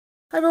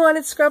Hi everyone,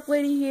 it's Scrap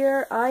Lady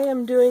here. I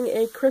am doing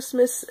a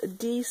Christmas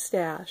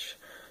de-stash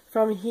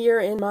from here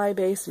in my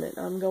basement.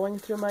 I'm going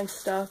through my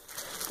stuff,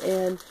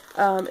 and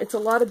it's a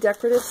lot of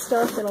decorative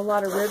stuff and a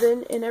lot of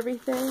ribbon and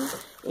everything.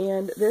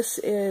 And this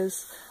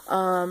is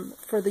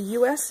for the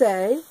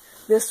USA.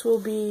 This will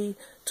be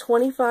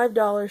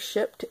 $25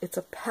 shipped. It's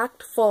a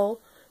packed full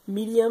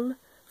medium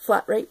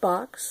flat rate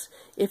box.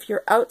 If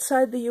you're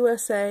outside the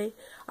USA,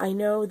 I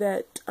know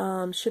that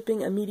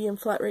shipping a medium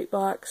flat rate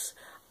box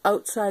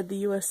outside the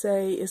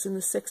USA is in the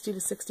 $60 to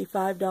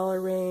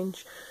 $65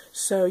 range,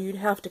 so you'd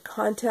have to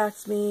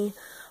contact me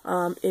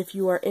if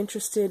you are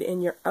interested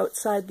and you're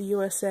outside the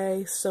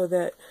USA so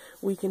that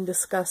we can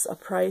discuss a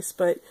price.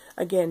 But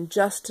again,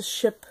 just to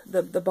ship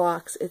the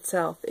box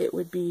itself, it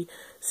would be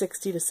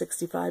 $60 to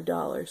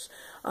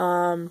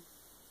 $65.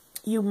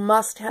 You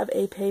must have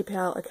a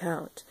PayPal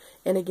account,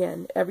 and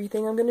again,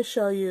 everything I'm going to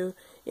show you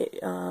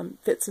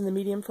fits in the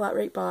medium flat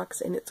rate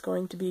box, and it's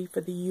going to be for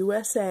the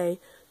USA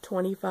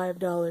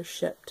 $25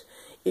 shipped.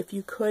 If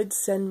you could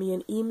send me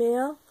an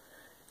email,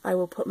 I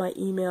will put my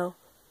email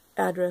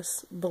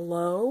address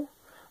below.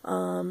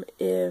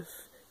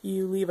 If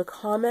you leave a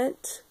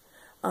comment,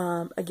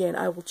 again,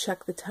 I will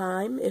check the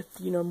time. If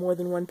more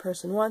than one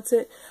person wants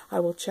it, I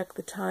will check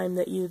the time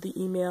that the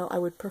email. I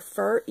would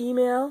prefer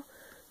email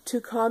to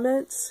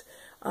comments,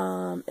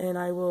 and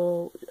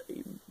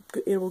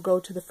it will go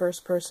to the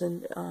first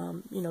person,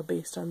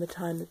 based on the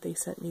time that they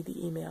sent me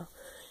the email.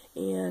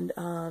 And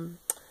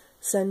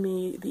send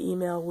me the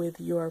email with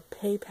your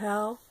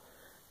PayPal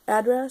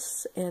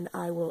address, and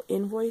I will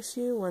invoice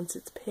you. Once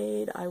it's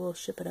paid, I will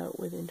ship it out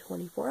within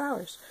 24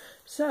 hours.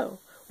 So,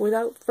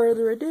 without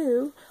further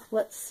ado,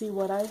 let's see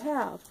what I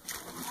have.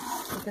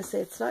 Like I say,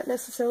 it's not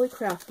necessarily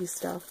crafty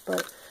stuff,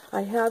 but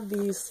I have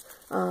these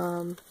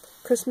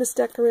Christmas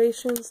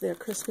decorations. They're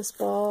Christmas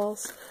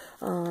balls.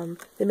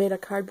 They're made of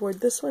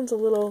cardboard. This one's a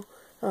little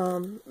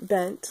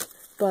bent,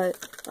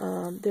 but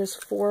there's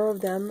 4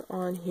 of them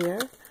on here.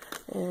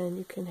 And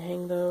you can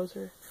hang those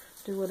or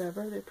do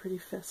whatever. They're pretty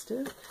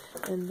festive.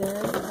 And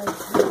then I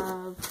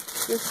have,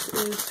 this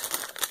is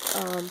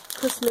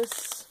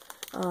Christmas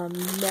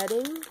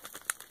netting.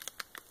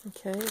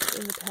 Okay, it's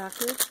in the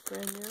package,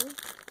 brand new.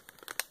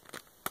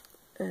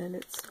 And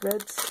it's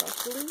red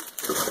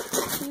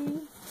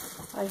sparkly.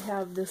 I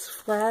have this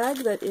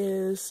flag that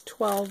is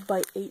 12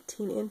 by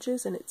 18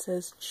 inches, and it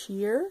says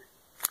cheer.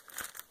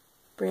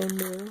 Brand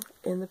new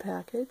in the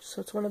package. So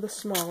it's one of the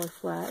smaller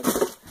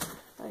flags.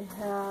 I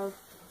have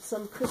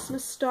some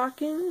Christmas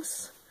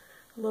stockings,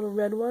 a little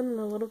red one and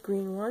a little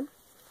green one.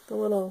 The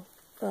little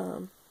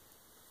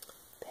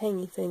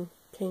hangy thing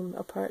came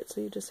apart, so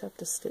you just have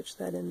to stitch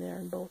that in there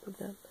in both of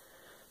them.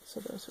 So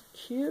those are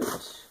cute.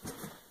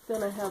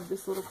 Then I have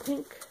this little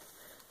pink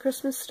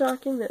Christmas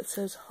stocking that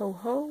says ho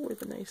ho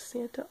with a nice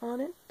Santa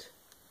on it.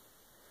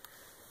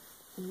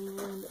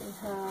 And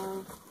I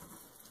have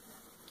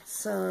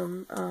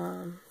some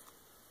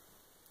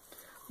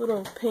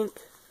little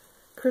pink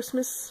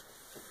Christmas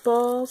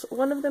balls.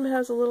 One of them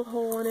has a little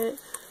hole in it,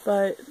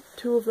 but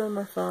 2 of them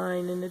are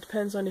fine, and it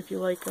depends on if you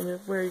like them,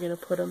 where you're going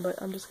to put them,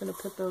 but I'm just going to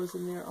put those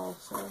in there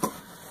also.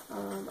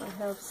 I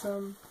have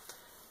some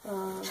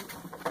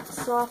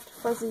soft,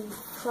 fuzzy,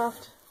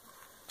 soft,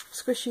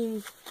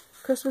 squishy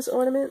Christmas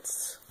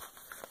ornaments.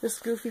 This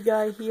goofy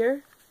guy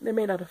here, they're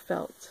made out of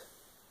felt.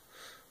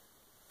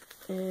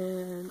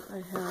 And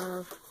I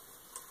have,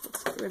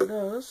 let's get rid of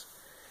those,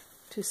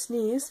 to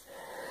sneeze.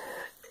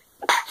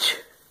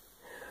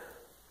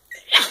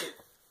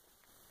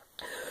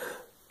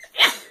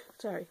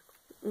 Sorry.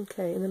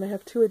 Okay, and then I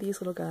have 2 of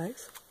these little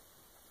guys.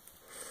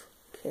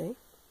 Okay.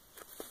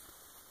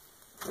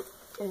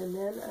 And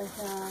then I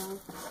have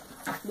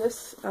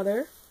this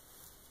other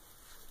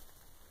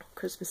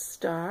Christmas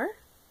star.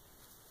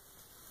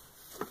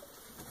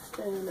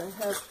 And I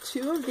have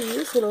 2 of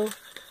these little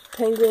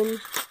penguin.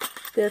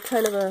 They're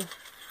kind of a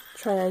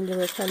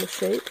triangular kind of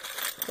shape.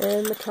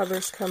 And the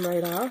covers come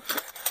right off.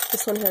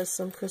 This one has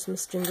some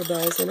Christmas jingle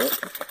bells in it.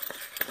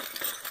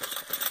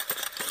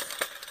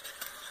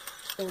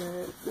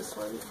 And this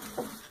one,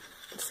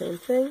 same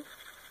thing,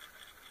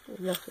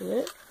 nothing in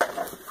it.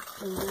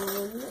 And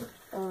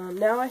then,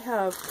 now I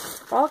have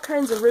all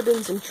kinds of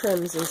ribbons and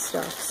trims and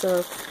stuff.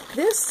 So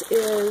this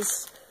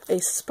is a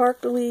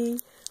sparkly,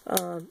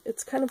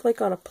 it's kind of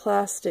like on a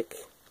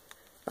plastic,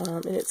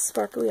 and it's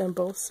sparkly on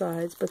both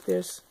sides, but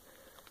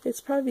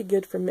it's probably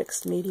good for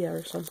mixed media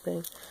or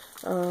something.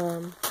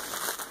 So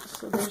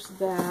there's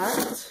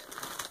that.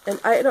 And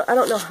I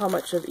don't know how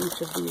much of each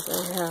of these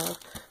I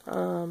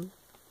have.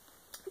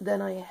 Then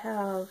I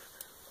have,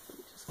 let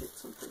me just get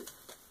something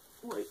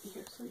white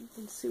here so you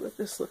can see what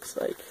this looks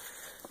like.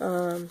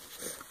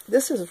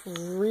 This is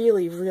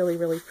really, really,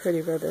 really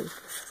pretty ribbon,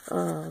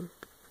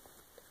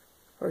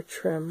 or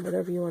trim,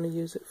 whatever you want to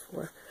use it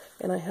for.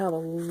 And I have a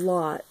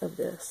lot of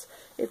this.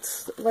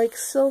 It's like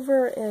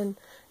silver, and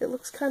it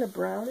looks kind of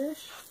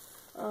brownish,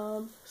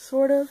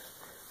 sort of,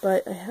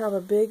 but I have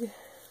a big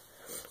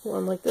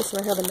one like this,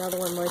 and I have another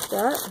one like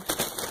that.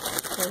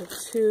 I have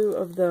 2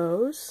 of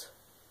those.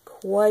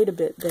 Quite a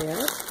bit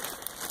there.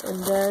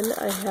 And then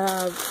I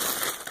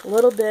have a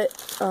little bit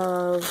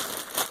of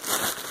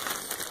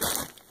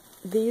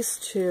these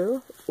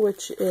two,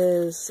 which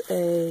is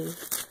a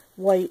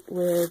white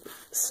with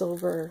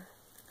silver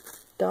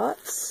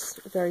dots,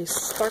 very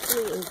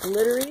sparkly and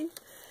glittery.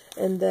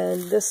 And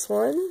then this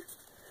one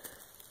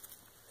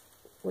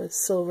with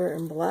silver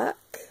and black.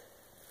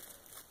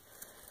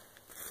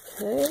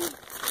 Okay.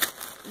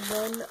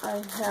 Then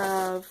I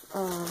have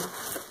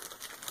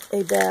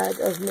a bag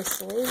of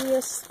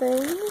miscellaneous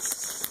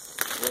things,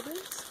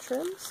 ribbons,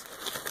 trims.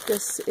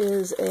 This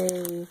is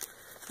a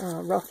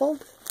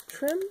ruffled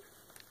trim.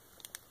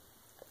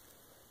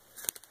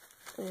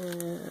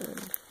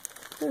 And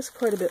there's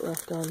quite a bit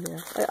left on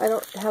there. I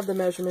don't have the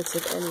measurements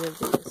of any of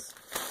these.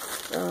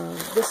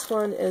 This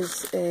one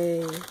is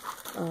a,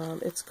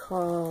 it's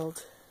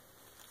called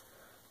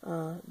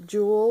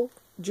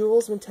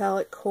Jewels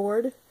Metallic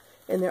Cord,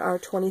 and there are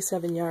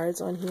 27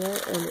 yards on here,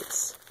 and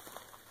it's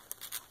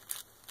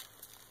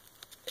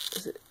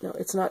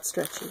not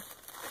stretchy.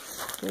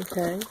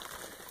 Okay,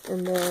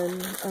 and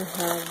then I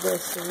have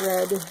this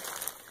red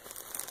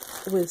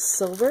with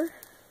silver,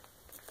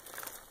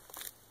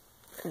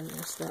 and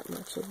there's that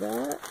much of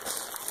that.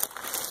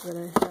 Then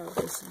I have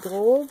this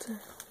gold,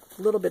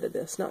 a little bit of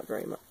this, not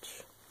very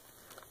much.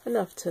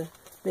 Enough to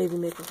maybe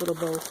make a little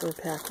bow for a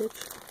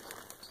package.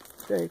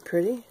 Very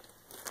pretty.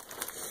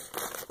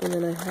 And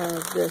then I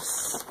have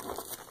this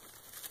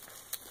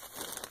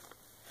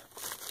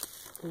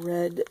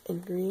red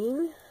and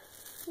green,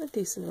 a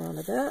decent amount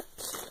of that.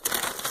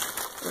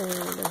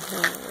 And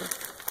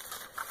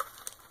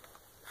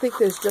I think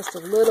there's just a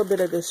little bit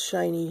of this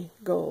shiny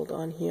gold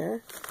on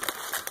here.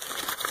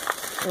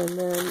 And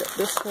then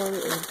this one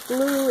is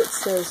blue. It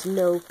says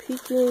no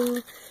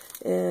peeking,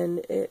 and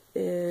it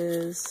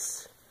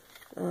is,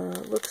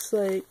 looks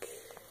like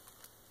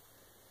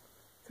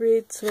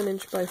 3/8 of an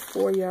inch by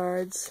 4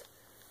 yards,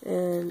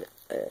 and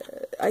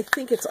I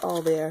think it's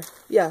all there.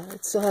 Yeah,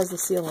 it still has the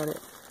seal on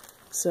it.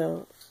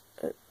 So,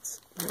 it's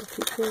no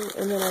peeking.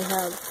 And then I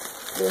have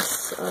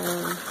this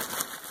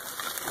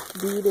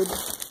beaded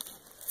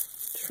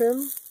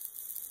trim,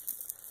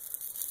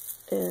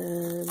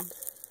 and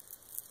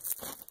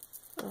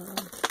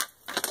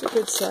it's a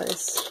good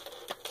size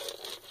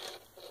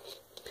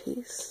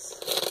piece.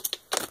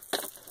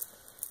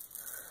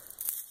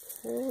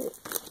 Okay,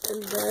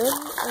 and then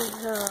I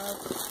have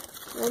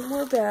one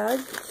more bag.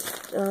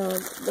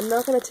 I'm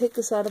not going to take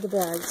this out of the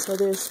bag, so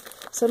there's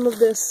some of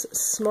this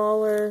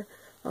smaller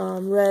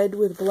red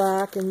with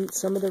black, and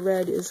some of the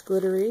red is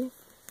glittery.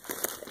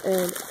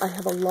 And I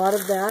have a lot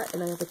of that,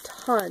 and I have a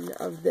ton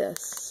of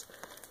this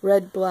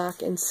red,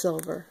 black, and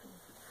silver.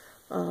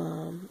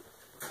 And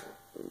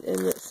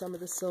some of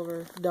the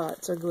silver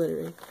dots are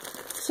glittery.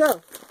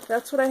 So,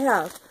 that's what I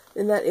have.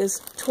 And that is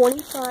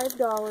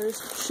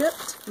 $25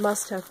 shipped,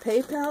 must have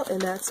PayPal,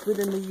 and that's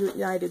within the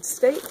United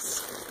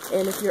States.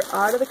 And if you're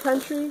out of the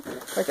country,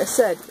 like I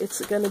said, it's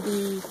going to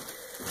be,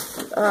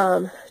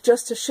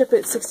 just to ship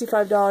it,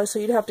 $65, so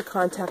you'd have to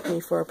contact me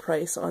for a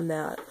price on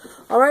that.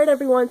 Alright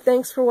everyone,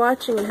 thanks for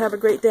watching, and have a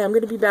great day. I'm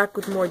going to be back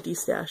with more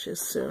D-stashes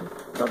soon.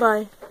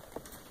 Bye-bye.